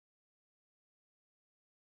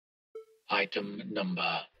Item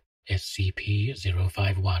number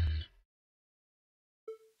SCP-051.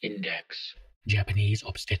 Index Japanese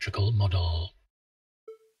obstetrical model.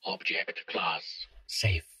 Object Class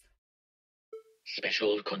Safe.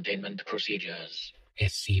 Special Containment Procedures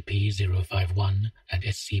SCP-051 and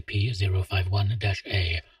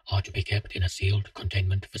SCP-051-A are to be kept in a sealed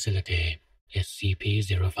containment facility.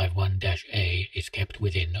 SCP-051-A is kept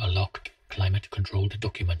within a locked, climate-controlled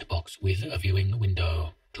document box with a viewing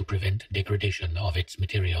window. To prevent degradation of its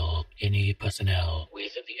material, any personnel,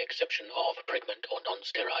 with the exception of pregnant or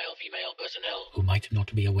non-sterile female personnel who might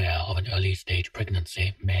not be aware of an early-stage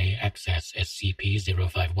pregnancy, may access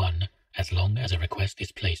SCP-051 as long as a request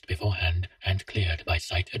is placed beforehand and cleared by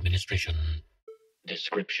site administration.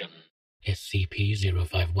 Description: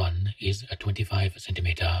 SCP-051 is a 25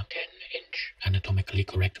 cm 10-inch anatomically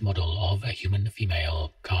correct model of a human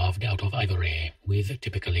female carved out of ivory with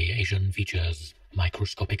typically Asian features.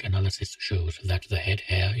 Microscopic analysis shows that the head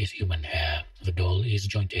hair is human hair. The doll is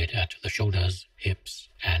jointed at the shoulders, hips,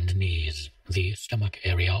 and knees. The stomach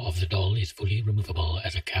area of the doll is fully removable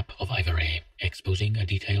as a cap of ivory, exposing a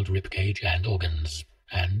detailed ribcage and organs,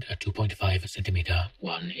 and a 2.5 cm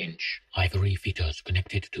 1-inch ivory fetus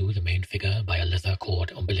connected to the main figure by a leather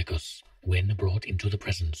cord umbilicus. When brought into the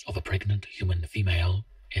presence of a pregnant human female,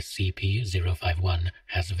 SCP-051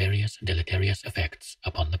 has various deleterious effects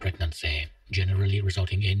upon the pregnancy, generally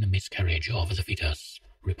resulting in miscarriage of the fetus.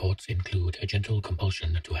 Reports include a gentle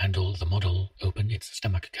compulsion to handle the model, open its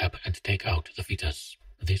stomach cap, and take out the fetus.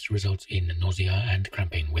 This results in nausea and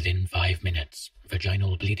cramping within 5 minutes,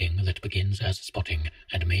 vaginal bleeding that begins as spotting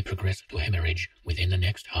and may progress to hemorrhage within the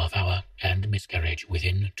next half hour, and miscarriage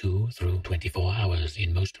within 2 through 24 hours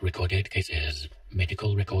in most recorded cases.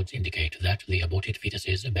 Medical records indicate that the aborted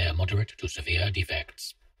fetuses bear moderate to severe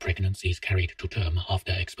defects. Pregnancies carried to term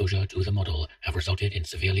after exposure to the model have resulted in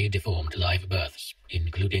severely deformed live births,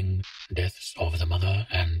 including deaths of the mother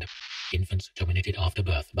and infants terminated after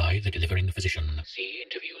birth by the delivering physician. See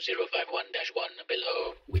Interview 051-1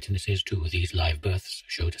 below. Witnesses to these live births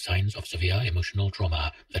showed signs of severe emotional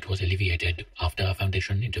trauma that was alleviated after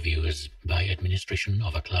Foundation interviews by administration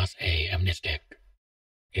of a Class A amnestic.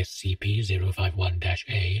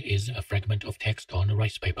 SCP-051-A is a fragment of text on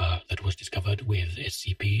rice paper that was discovered with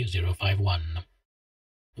SCP-051.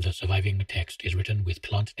 The surviving text is written with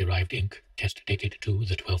plant-derived ink, test dated to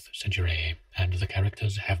the 12th century, and the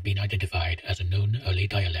characters have been identified as a known early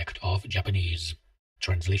dialect of Japanese.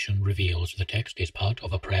 Translation reveals the text is part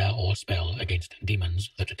of a prayer or spell against demons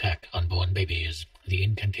that attack unborn babies. The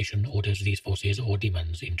incantation orders these forces or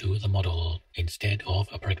demons into the model, instead of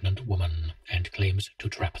a pregnant woman, and claims to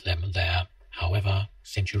trap them there. However,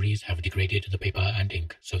 centuries have degraded the paper and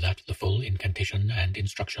ink so that the full incantation and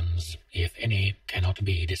instructions, if any, cannot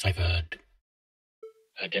be deciphered.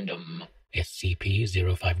 Addendum: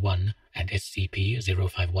 SCP-051 and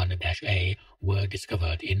SCP-051-A were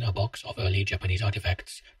discovered in a box of early Japanese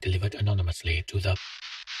artifacts delivered anonymously to the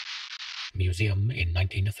museum in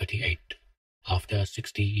 1938. After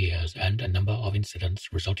 60 years and a number of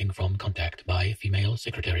incidents resulting from contact by female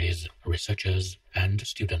secretaries, researchers, and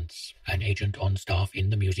students, an agent on staff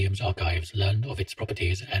in the museum's archives learned of its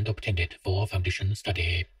properties and obtained it for Foundation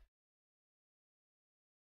study.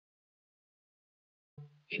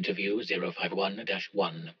 Interview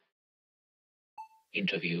 051-1.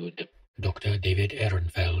 Interviewed: Dr. David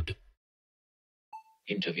Ehrenfeld.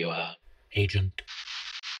 Interviewer: Agent.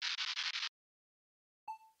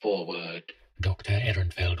 Forward: Dr.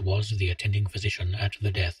 Ehrenfeld was the attending physician at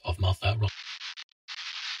the death of Martha Ross.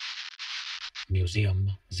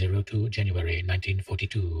 Museum, 02 January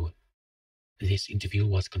 1942. This interview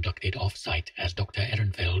was conducted off-site as Dr.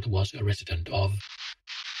 Ehrenfeld was a resident of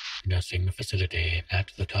nursing facility.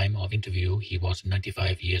 At the time of interview, he was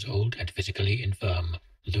 95 years old and physically infirm,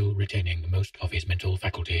 though retaining most of his mental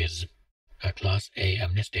faculties. A Class A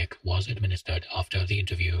amnestic was administered after the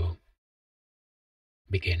interview.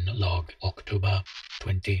 Begin log, October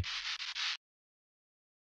 20.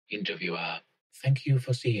 Interviewer: Thank you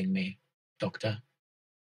for seeing me, Doctor.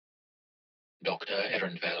 Dr.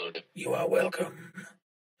 Ehrenfeld: You are welcome.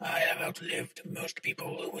 I have outlived most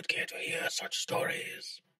people who would care to hear such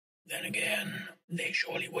stories. Then again, they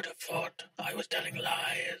surely would have thought I was telling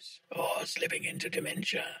lies or slipping into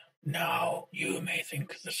dementia. Now, you may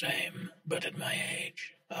think the same, but at my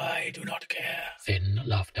age, I do not care. Thin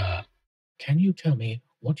laughter. Can you tell me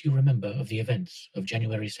what you remember of the events of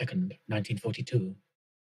January 2nd, 1942?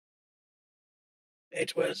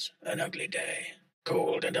 It was an ugly day.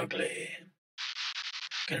 Cold and ugly.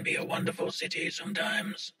 Can be a wonderful city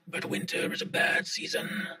sometimes, but winter is a bad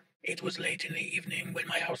season. It was late in the evening when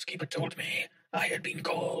my housekeeper told me I had been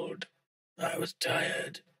called. I was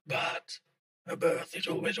tired, but a birth is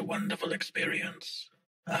always a wonderful experience.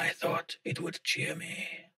 I thought it would cheer me.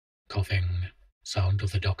 Coughing. Sound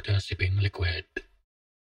of the doctor sipping liquid.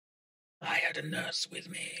 I had a nurse with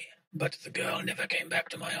me, but the girl never came back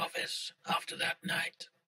to my office after that night.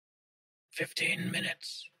 15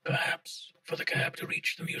 minutes, perhaps, for the cab to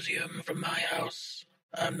reach the museum from my house.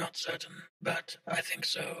 I'm not certain, but I think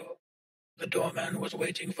so. The doorman was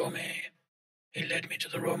waiting for me. He led me to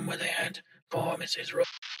the room where they had poor Mrs.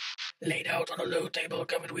 laid out on a low table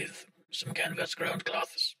covered with some canvas ground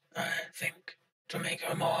cloths, I think, to make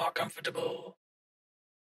her more comfortable.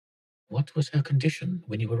 What was her condition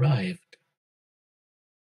when you arrived?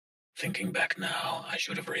 Thinking back now, I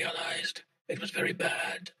should have realized it was very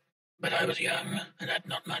bad, but I was young and had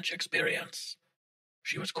not much experience.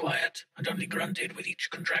 She was quiet and only grunted with each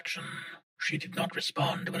contraction. She did not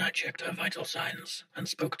respond when I checked her vital signs and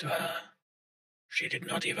spoke to her. She did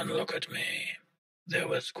not even look at me. There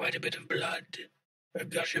was quite a bit of blood. A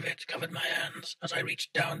gush of it covered my hands as I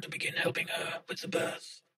reached down to begin helping her with the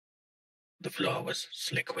birth. The floor was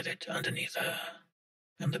slick with it underneath her,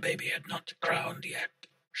 and the baby had not crowned yet.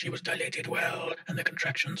 She was dilated well, and the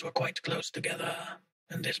contractions were quite close together,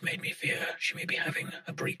 and this made me fear she may be having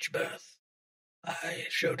a breech birth. I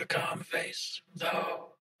showed a calm face,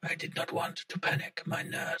 though I did not want to panic my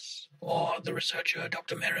nurse or the researcher,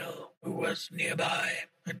 Dr. Merrill, who was nearby,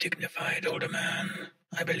 a dignified older man.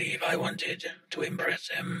 I believe I wanted to impress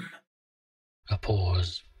him. A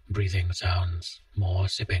pause. Breathing sounds. More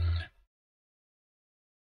sipping.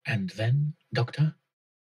 And then, Doctor?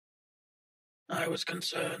 I was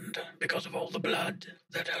concerned, because of all the blood,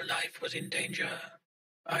 that her life was in danger.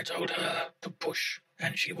 I told her to push,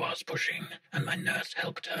 and she was pushing, and my nurse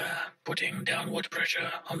helped her, putting downward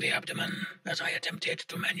pressure on the abdomen as I attempted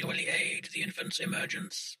to manually aid the infant's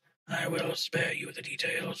emergence. I will spare you the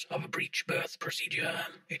details of a breech birth procedure.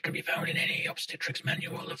 It can be found in any obstetrics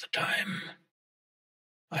manual of the time.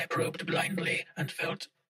 I probed blindly and felt...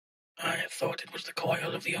 I thought it was the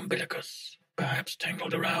coil of the umbilicus, perhaps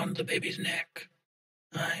tangled around the baby's neck.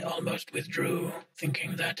 I almost withdrew,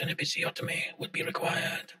 thinking that an episiotomy would be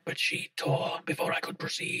required, but she tore before I could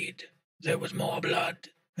proceed. There was more blood,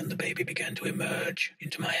 and the baby began to emerge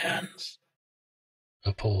into my hands.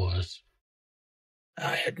 A pause.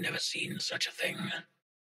 I had never seen such a thing.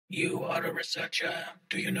 You are a researcher.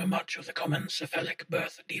 Do you know much of the common cephalic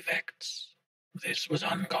birth defects? This was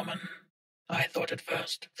uncommon. I thought at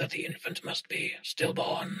first that the infant must be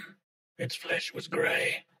stillborn. Its flesh was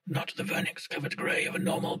grey, not the vernix-covered grey of a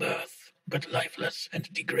normal birth, but lifeless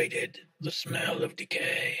and degraded, the smell of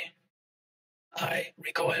decay. I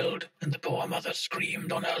recoiled, and the poor mother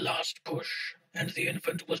screamed on her last push, and the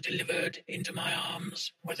infant was delivered into my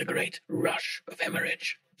arms with a great rush of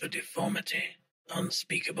hemorrhage. The deformity,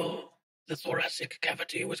 unspeakable. The thoracic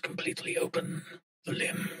cavity was completely open, the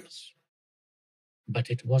limbs. But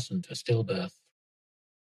it wasn't a stillbirth.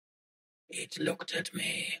 It looked at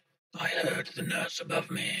me. I heard the nurse above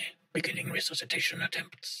me, beginning resuscitation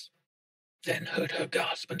attempts. Then heard her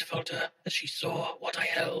gasp and falter as she saw what I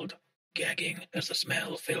held, gagging as the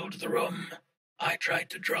smell filled the room. I tried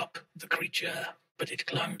to drop the creature, but it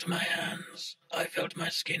clung to my hands. I felt my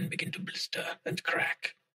skin begin to blister and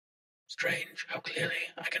crack. Strange how clearly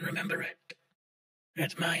I can remember it.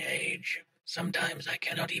 At my age, sometimes I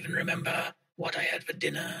cannot even remember what I had for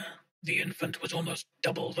dinner. The infant was almost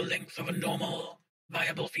double the length of a normal,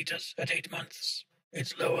 viable fetus at 8 months.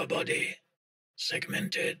 Its lower body,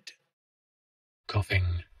 segmented. Coughing,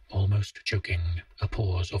 almost choking. A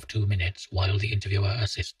pause of 2 minutes while the interviewer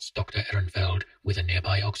assists Dr. Ehrenfeld with a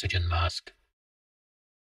nearby oxygen mask.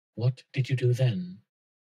 What did you do then?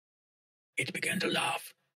 It began to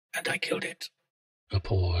laugh, and I killed it. A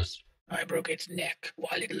pause. I broke its neck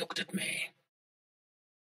while it looked at me.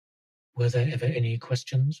 Were there ever any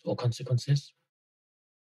questions or consequences?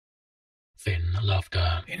 Thin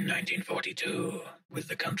laughter. In 1942, with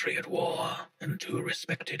the country at war, and 2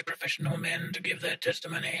 respected professional men to give their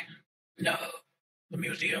testimony. No, the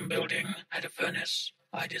museum building had a furnace.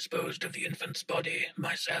 I disposed of the infant's body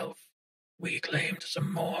myself. We claimed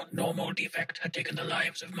some more normal defect had taken the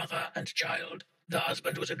lives of mother and child. The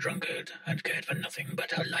husband was a drunkard and cared for nothing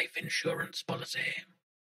but her life insurance policy.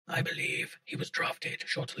 I believe he was drafted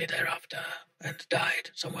shortly thereafter and died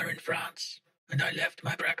somewhere in France, and I left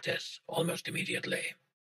my practice almost immediately.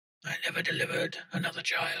 I never delivered another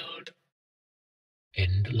child.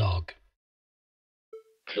 End log.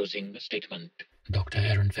 Closing statement. Dr.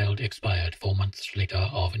 Ehrenfeld expired 4 months later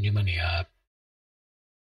of pneumonia.